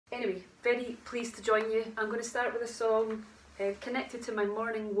Anyway, very pleased to join you. I'm going to start with a song connected to my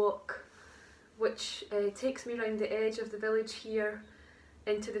morning walk, which takes me around the edge of the village here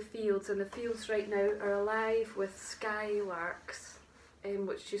into the fields, and the fields right now are alive with skylarks,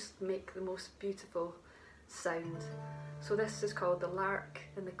 which just make the most beautiful sound. So this is called The Lark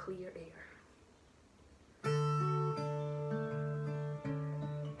in the Clear Air.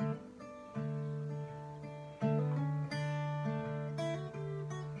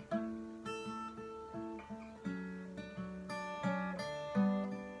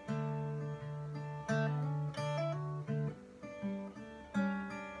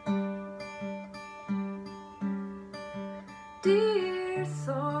 Dear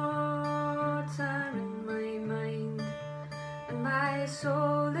thoughts are in my mind, and my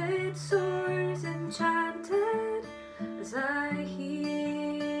soul it soars enchanted as I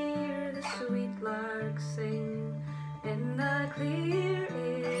hear the sweet lark sing in the clear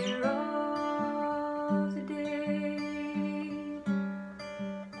air of the day.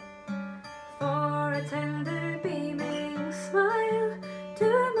 For a tender beaming smile to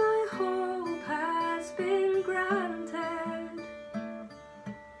my hope has been granted,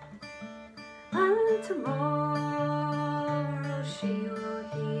 and tomorrow she will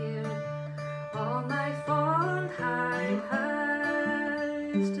hear all my fond heart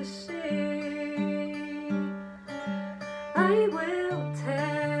has to say. I will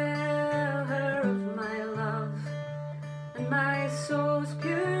tell her of my love and my soul's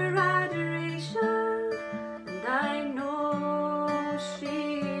pure adoration, and I know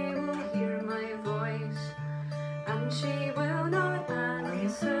she will hear my voice, and she will not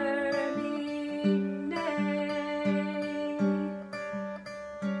answer me nay.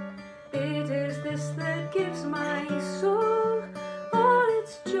 It is this that gives my soul all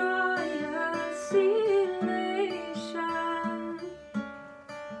its joyous elation,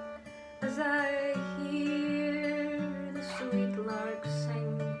 as I hear the sweet lark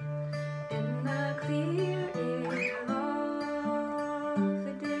sing in the clear air of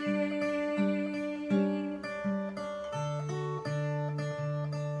the day.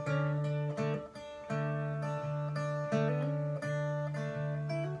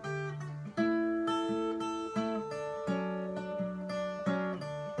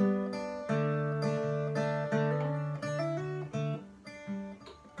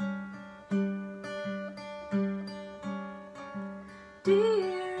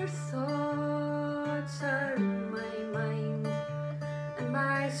 Dear thoughts are in my mind, and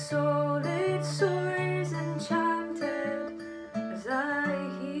my soul it soars enchanted as I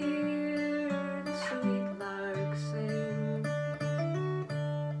hear the sweet lark sing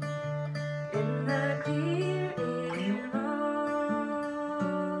in the clear air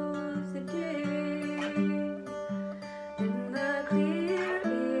of the day, in the clear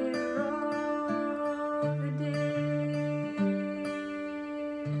air of the day.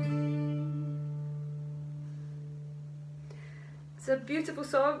 It's a beautiful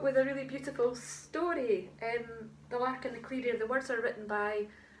song with a really beautiful story. The Lark in the Clear Air. The words are written by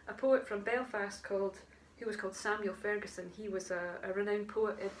a poet from Belfast who was called Samuel Ferguson. He was a renowned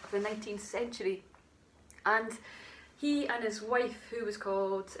poet of the 19th century, and he and his wife, who was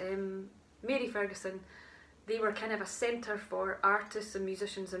called Mary Ferguson, they were kind of a centre for artists and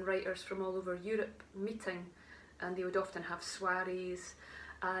musicians and writers from all over Europe meeting, and they would often have soirees.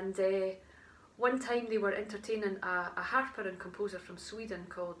 And one time they were entertaining a harper and composer from Sweden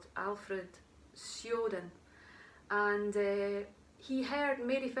called Alfred Sjöden, and he heard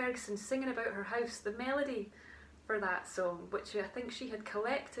Mary Ferguson singing about her house, the melody for that song, which I think she had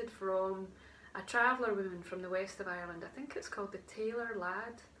collected from a traveller woman from the west of Ireland. I think it's called The Tailor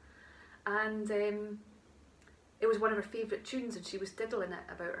Lad, and it was one of her favourite tunes, and she was diddling it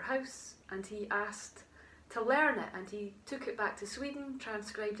about her house, and he asked to learn it, and he took it back to Sweden,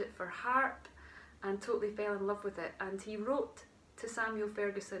 transcribed it for harp, and totally fell in love with it. And he wrote to Samuel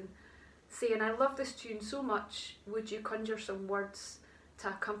Ferguson saying, "I love this tune so much, would you conjure some words to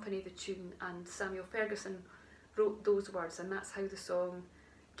accompany the tune?" And Samuel Ferguson wrote those words, and that's how the song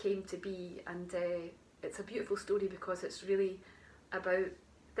came to be. And it's a beautiful story because it's really about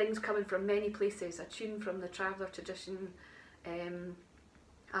things coming from many places, a tune from the traveller tradition, a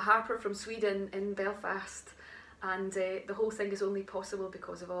harper from Sweden in Belfast, and the whole thing is only possible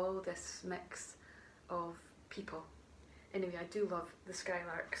because of all this mix of people. Anyway, I do love the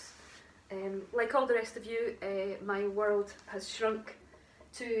skylarks. Like all the rest of you, my world has shrunk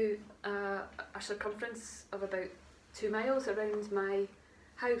to a circumference of about 2 miles around my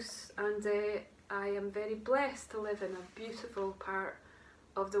house, and I am very blessed to live in a beautiful part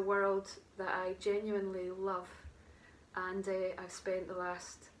of the world that I genuinely love, and I've spent the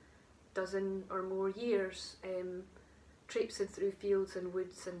last dozen or more years traipsing through fields and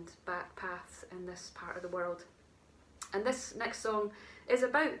woods and back paths in this part of the world. And this next song is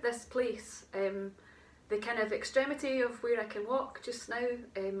about this place, the kind of extremity of where I can walk just now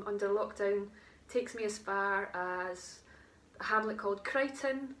under lockdown takes me as far as a hamlet called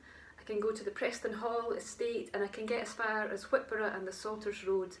Crichton. I can go to the Preston Hall estate, and I can get as far as Whitborough and the Salters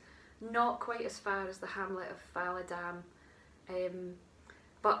Road, not quite as far as the hamlet of Falladam.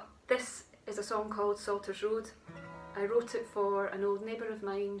 But this is a song called Salters Road. I wrote it for an old neighbour of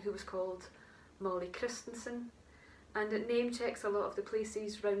mine who was called Molly Christensen, and it name checks a lot of the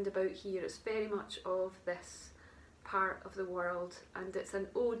places round about here. It's very much of this part of the world, and it's an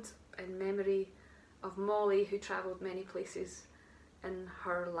ode in memory of Molly, who travelled many places in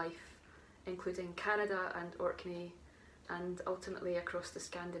her life, including Canada and Orkney, and ultimately across to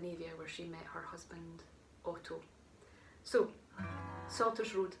Scandinavia, where she met her husband Otto. So,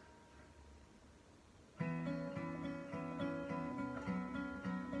 Salters Road.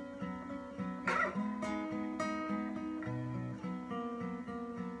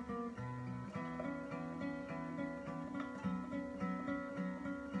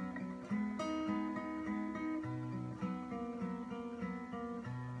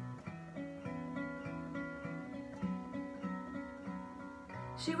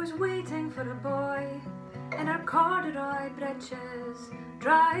 She was waiting for a boy in her corduroy breeches,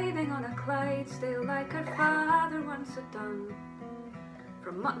 driving on a Clydesdale like her father once had done.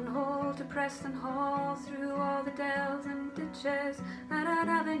 From Mutton Hole to Preston Hall, through all the dells and ditches, and an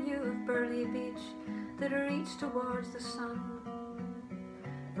avenue of Burley Beach that reached towards the sun.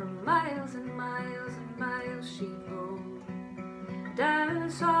 For miles and miles and miles she'd roam, down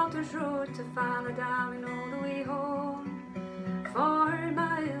Salters Road to Falladam and all the way home. For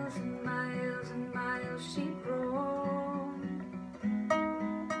miles and miles and miles she'd roam.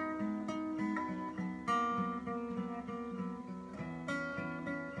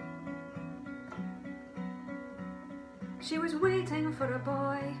 She was waiting for a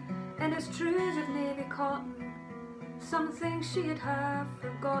boy in his trews of navy cotton. Something she had half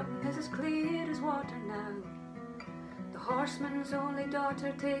forgotten is as clear as water now. The horseman's only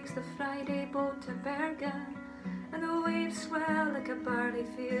daughter takes the Friday boat to Bergen, and the waves swell like a barley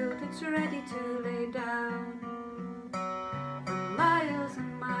field, it's ready to lay down. For miles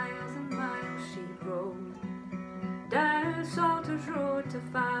and miles and miles she'd roam, down Salters Road to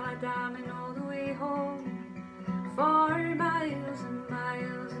Falladam and all the way home. For miles and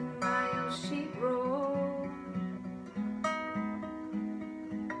miles and miles she'd roam.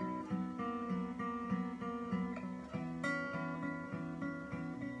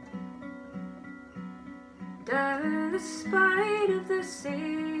 Down the spine of the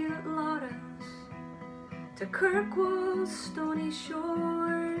St. Lawrence to Kirkwall's stony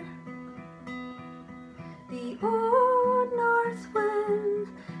shore, the old north wind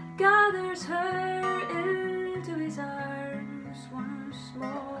gathers her into his arms once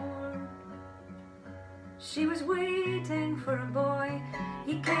more. She was waiting for a boy,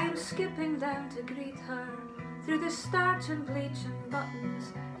 he came skipping down to greet her. Through the starch and bleach and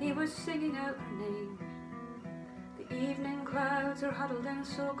buttons, he was singing out her name. Evening clouds are huddled in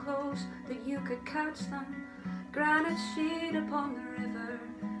so close that you could catch them, granite sheet upon the river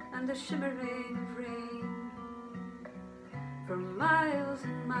and the shimmering of rain. For miles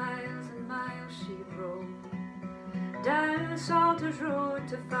and miles and miles she'd roam, down Salters Road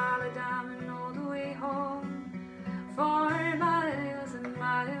to Falladam and all the way home. For miles and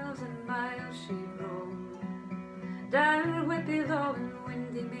miles and miles she'd roam, down Whippylow and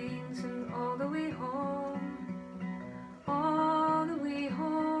Windy Mains and all the way home. All the way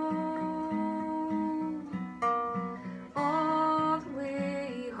home, all the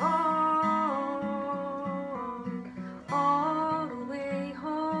way home, all the way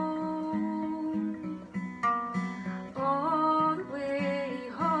home, all the way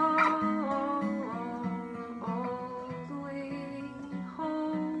home, all the way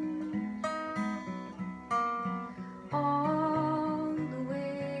home, all the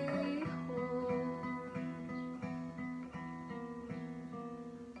way home.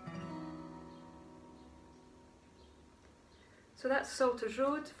 So that's Salters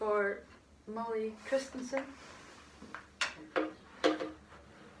Road for Molly Christensen.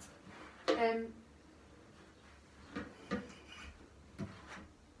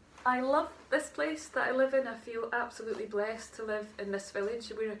 I love this place that I live in. I feel absolutely blessed to live in this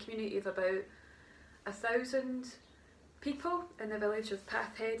village. We're a community of about 1,000 people in the village of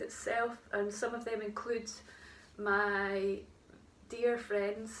Pathhead itself, and some of them include my dear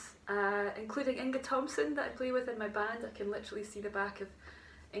friends, including Inga Thompson that I play with in my band. I can literally see the back of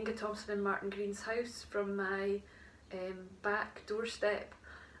Inga Thompson and Martin Green's house from my back doorstep,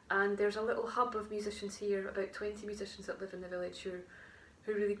 and there's a little hub of musicians here, about 20 musicians that live in the village who are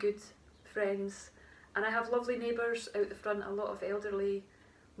really good friends, and I have lovely neighbours out the front, a lot of elderly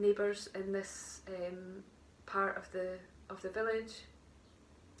neighbours in this part of the village,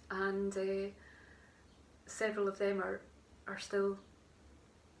 and several of them are still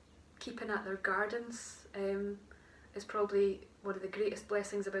keeping at their gardens. It's probably one of the greatest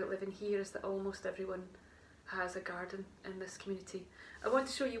blessings about living here, is that almost everyone has a garden in this community. I want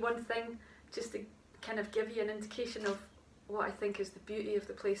to show you one thing just to kind of give you an indication of what I think is the beauty of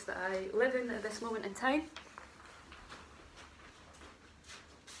the place that I live in at this moment in time.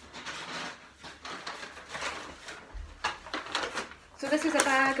 So this is a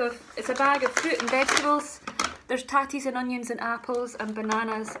bag of fruit and vegetables. There's tatties and onions and apples and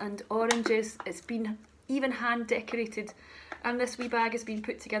bananas and oranges. It's been even hand decorated, and this wee bag has been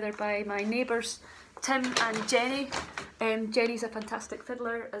put together by my neighbours Tim and Jenny. Jenny's a fantastic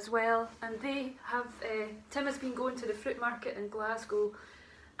fiddler as well, and they have, Tim has been going to the fruit market in Glasgow,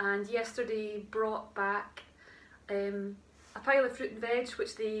 and yesterday brought back a pile of fruit and veg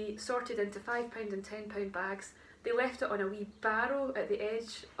which they sorted into £5 and £10 bags. They left it on a wee barrow at the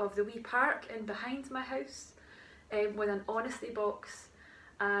edge of the wee park in behind my house, with an honesty box,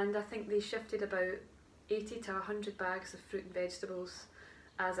 and I think they shifted about 80 to 100 bags of fruit and vegetables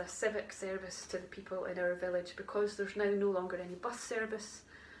as a civic service to the people in our village, because there's now no longer any bus service,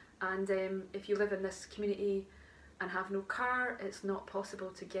 and if you live in this community and have no car, it's not possible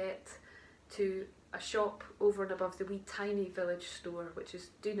to get to a shop over and above the wee tiny village store, which is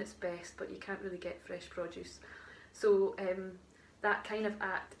doing its best, but you can't really get fresh produce. So that kind of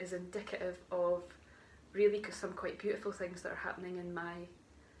act is indicative of really some quite beautiful things that are happening in my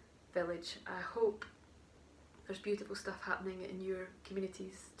village. I hope there's beautiful stuff happening in your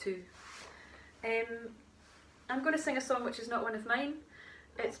communities too. I'm going to sing a song which is not one of mine.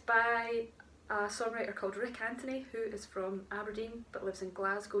 It's by a songwriter called Rick Anthony, who is from Aberdeen but lives in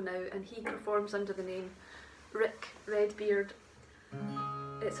Glasgow now, and he performs under the name Rick Redbeard.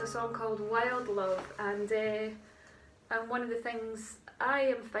 It's a song called Wild Love, and one of the things I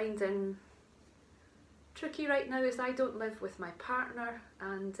am finding tricky right now is I don't live with my partner,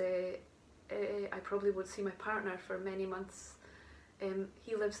 and I probably won't see my partner for many months.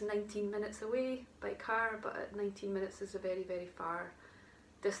 He lives 19 minutes away by car, but at 19 minutes is a very, very far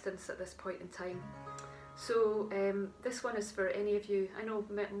distance at this point in time. So this one is for any of you. I know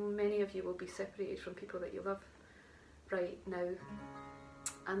many of you will be separated from people that you love right now,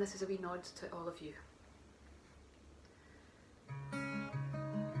 and this is a wee nod to all of you.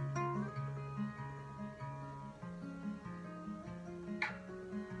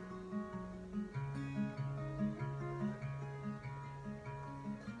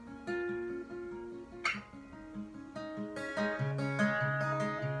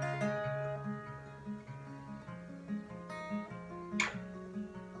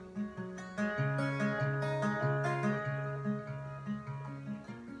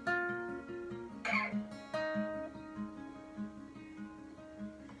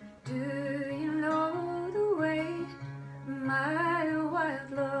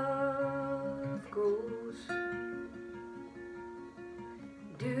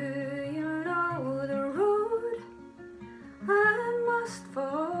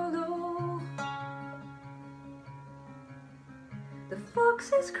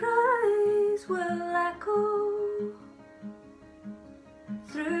 Fox's cries will echo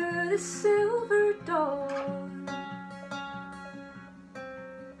through the silver dawn.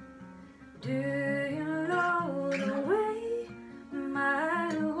 Do you know the way my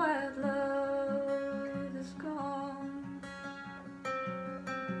wild love is gone?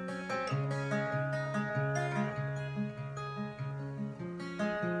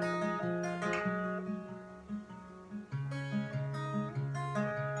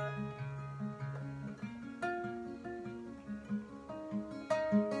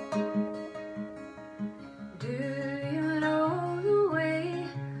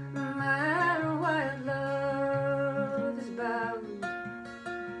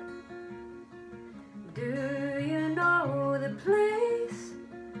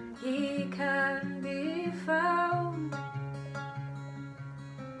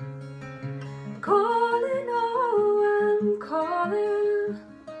 Calling, oh, I'm calling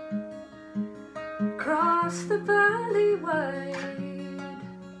across the valley wide.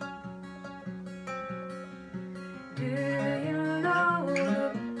 Do you know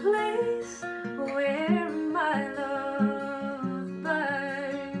the place where my love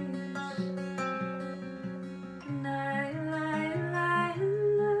bides? Lie, lie, lie,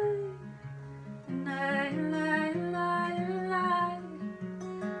 lie.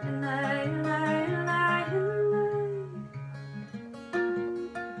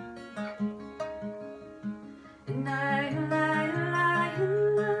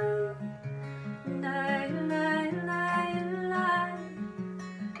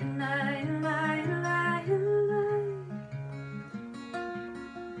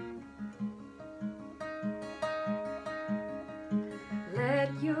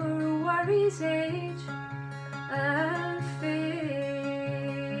 your worries age and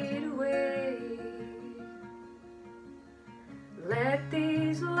fade away. Let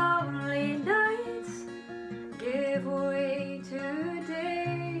these lonely nights give way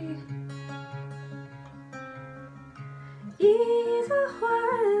today. Ease a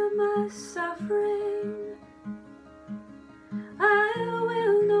while my suffering, I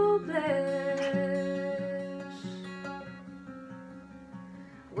will no bless.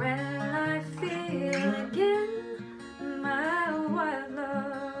 When I feel again my wild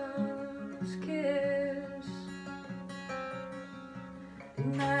love's kiss.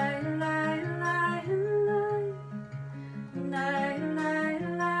 Night, night, night, night, night, night, night,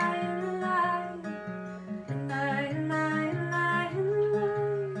 night, night, night, night,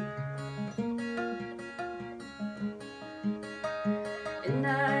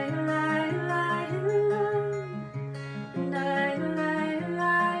 night, night,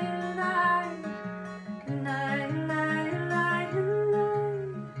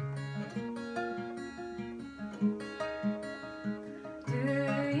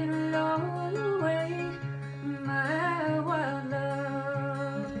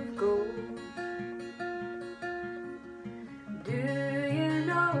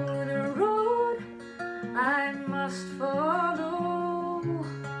 I must follow.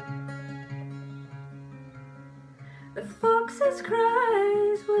 The fox's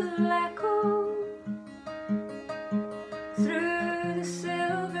cries will echo through the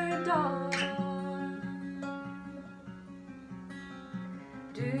silver dawn.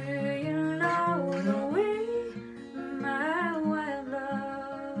 Do you know the way my wild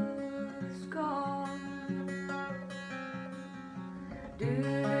love's gone? Do you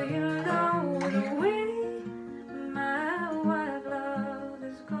know the way my wild love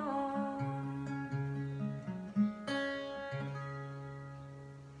is gone?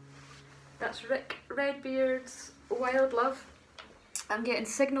 That's Rick Redbeard's Wild Love. I'm getting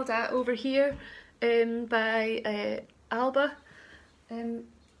signalled at over here by Alba. Hang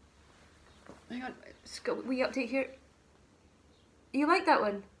on, it's got a wee update here. You like that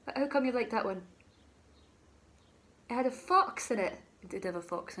one? How come you like that one? It had a fox in it. It did have a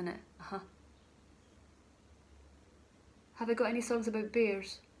fox in it. Have I got any songs about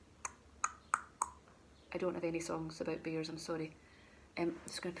bears? I don't have any songs about bears, I'm sorry. I'm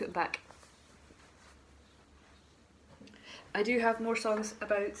just going to put them back. I do have more songs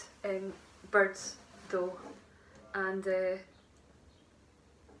about birds though, and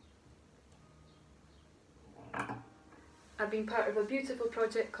I've been part of a beautiful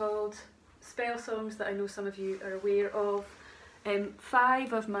project called Spell Songs that I know some of you are aware of.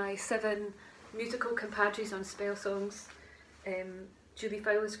 5 of my 7 musical compadres on Spell Songs, Julie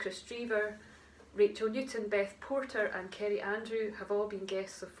Fowlis, Chris Drever, Rachel Newton, Beth Porter and Kerry Andrew have all been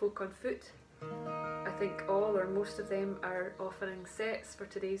guests of Folk on Foot. I think all or most of them are offering sets for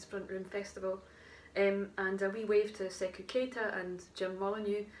today's Front Room Festival. And a wee wave to Sekou Keita and Jim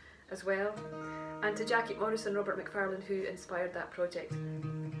Molyneux as well, and to Jackie Morris and Robert McFarlane who inspired that project.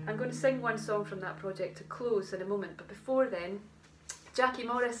 I'm going to sing one song from that project to close in a moment, but before then, Jackie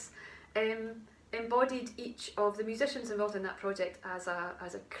Morris embodied each of the musicians involved in that project as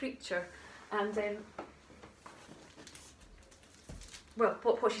a creature, and well,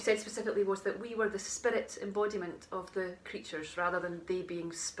 what she said specifically was that we were the spirit embodiment of the creatures rather than they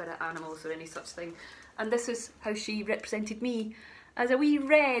being spirit animals or any such thing. And this is how she represented me as a wee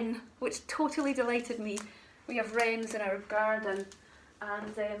wren, which totally delighted me. We have wrens in our garden,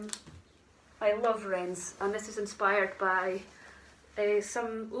 and I love wrens, and this is inspired by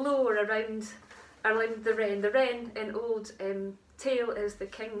some lore around the wren. The wren in old tale is the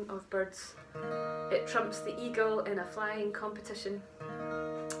king of birds. It trumps the eagle in a flying competition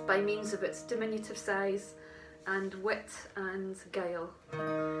by means of its diminutive size and wit and guile.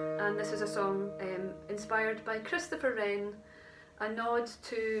 And this is a song inspired by Christopher Wren, a nod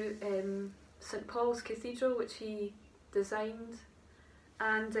to St Paul's Cathedral, which he designed,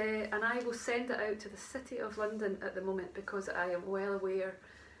 and I will send it out to the City of London at the moment, because I am well aware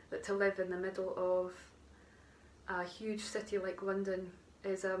that to live in the middle of a huge city like London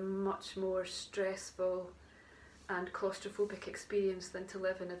is a much more stressful and claustrophobic experience than to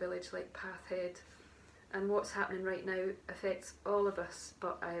live in a village like Pathhead. And what's happening right now affects all of us,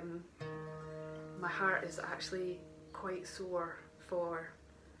 but my heart is actually quite sore for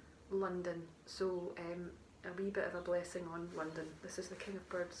London, so a wee bit of a blessing on London. This is the King of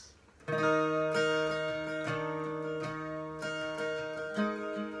Birds.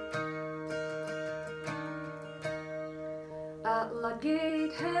 At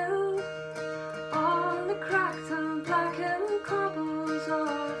Ludgate Hill, on the cracked and blackened cobbles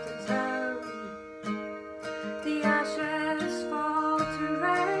of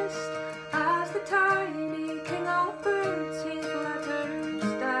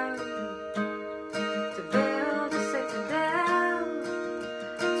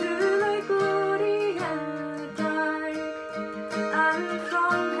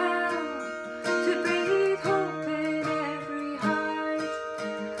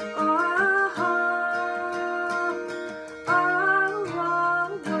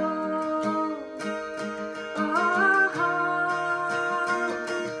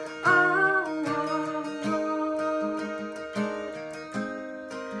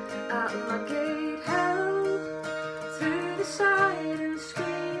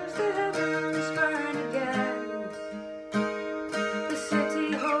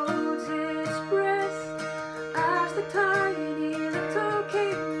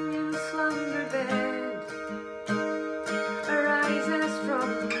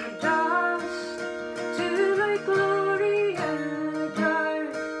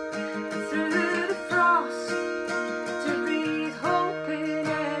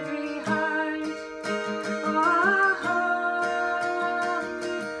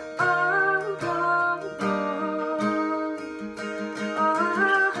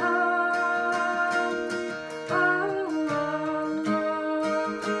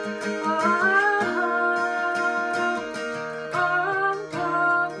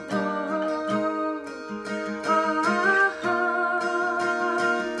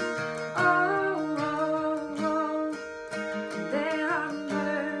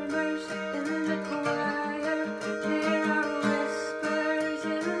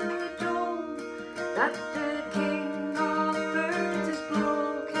that the king of birds is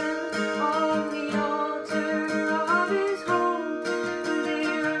broken on the altar of his home.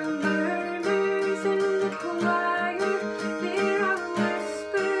 There are murmurs in the choir, there are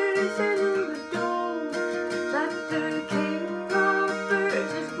whispers in the dome, that the king of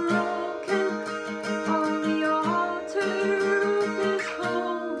birds is broken on the altar of his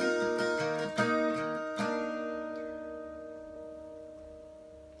home.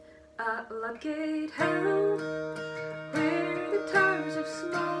 At Ludgate Hill, where the towers of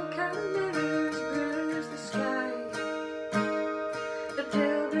smoke and mirrors bruise the sky, the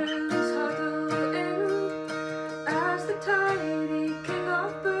pilgrims huddle in as the tiny king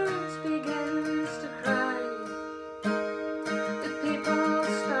of birds begins to cry. The people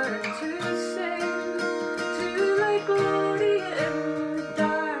start to sing, to light glory in the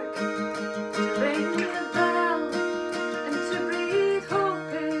dark, to ring the bell and to breathe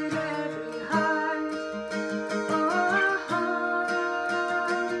hope in every heart. Oh, oh, oh,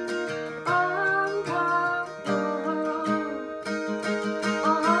 oh, oh,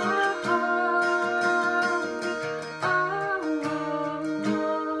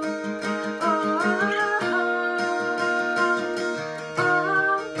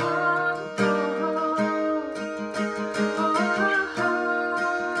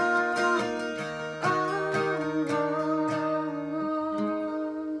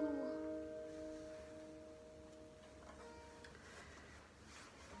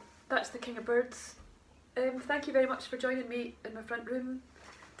 That's the King of Birds. Thank you very much for joining me in my front room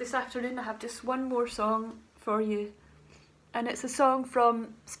this afternoon. I have just one more song for you, and it's a song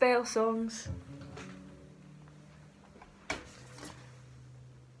from Spell Songs.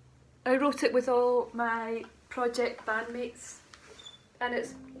 I wrote it with all my project bandmates, and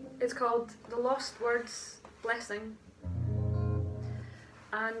it's called The Lost Words Blessing,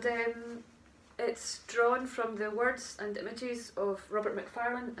 and it's drawn from the words and images of Robert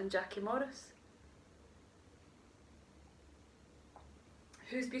Macfarlane and Jackie Morris,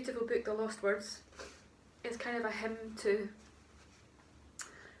 whose beautiful book The Lost Words is kind of a hymn to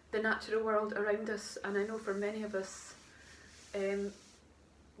the natural world around us. And I know for many of us,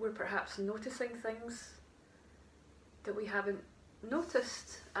 we're perhaps noticing things that we haven't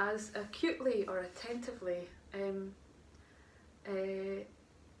noticed as acutely or attentively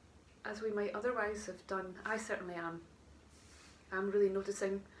as we might otherwise have done. I certainly am. I'm really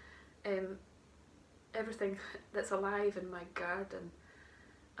noticing everything that's alive in my garden,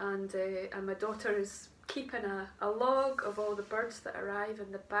 and my daughter is keeping a log of all the birds that arrive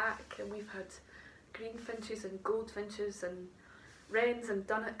in the back, and we've had greenfinches and goldfinches and wrens and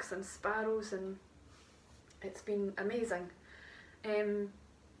dunnocks and sparrows, and it's been amazing.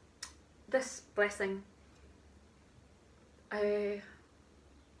 This blessing,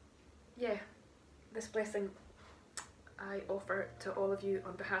 this blessing I offer to all of you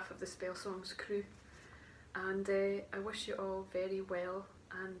on behalf of the Spell Songs crew, and I wish you all very well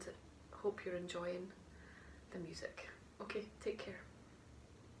and hope you're enjoying the music. Okay, take care.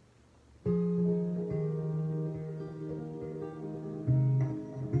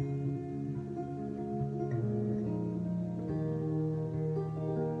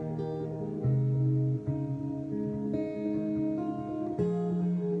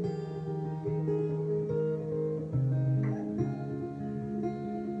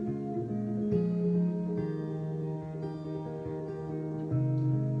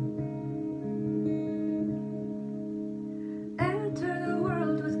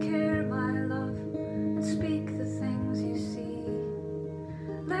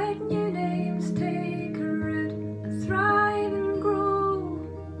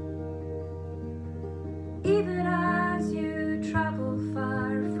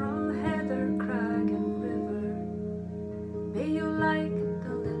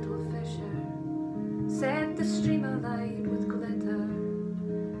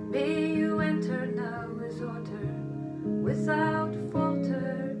 Without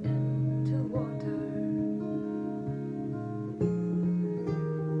falter into water.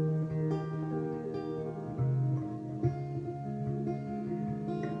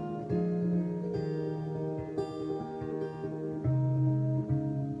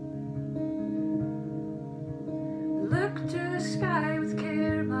 Look to the sky with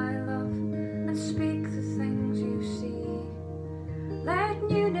care, my love, and speak the things you see. Let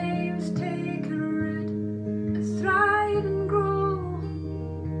new names take a root and thrive and grow,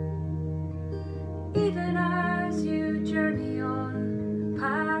 even as you journey on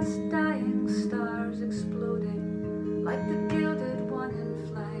past dying stars exploding like the gilded one in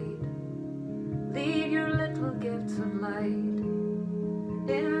flight. Leave your little gifts of light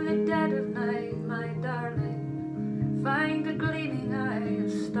in the dead of night, my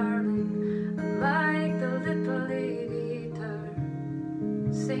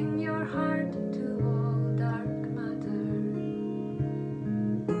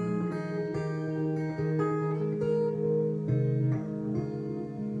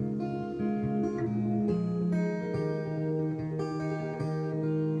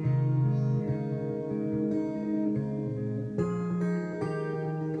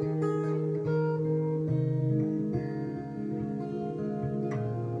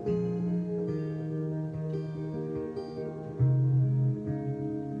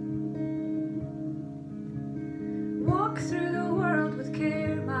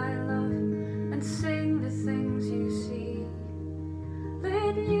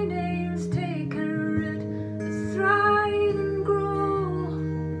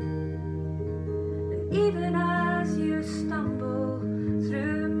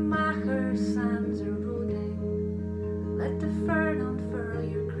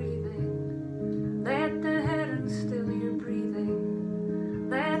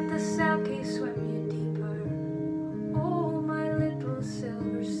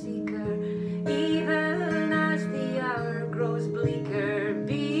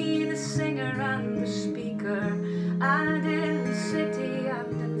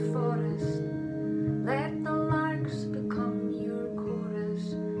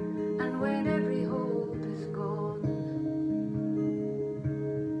when every hope is gone,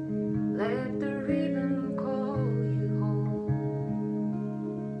 let the raven call you home.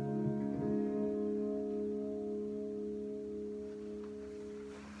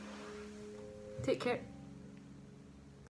 Take care.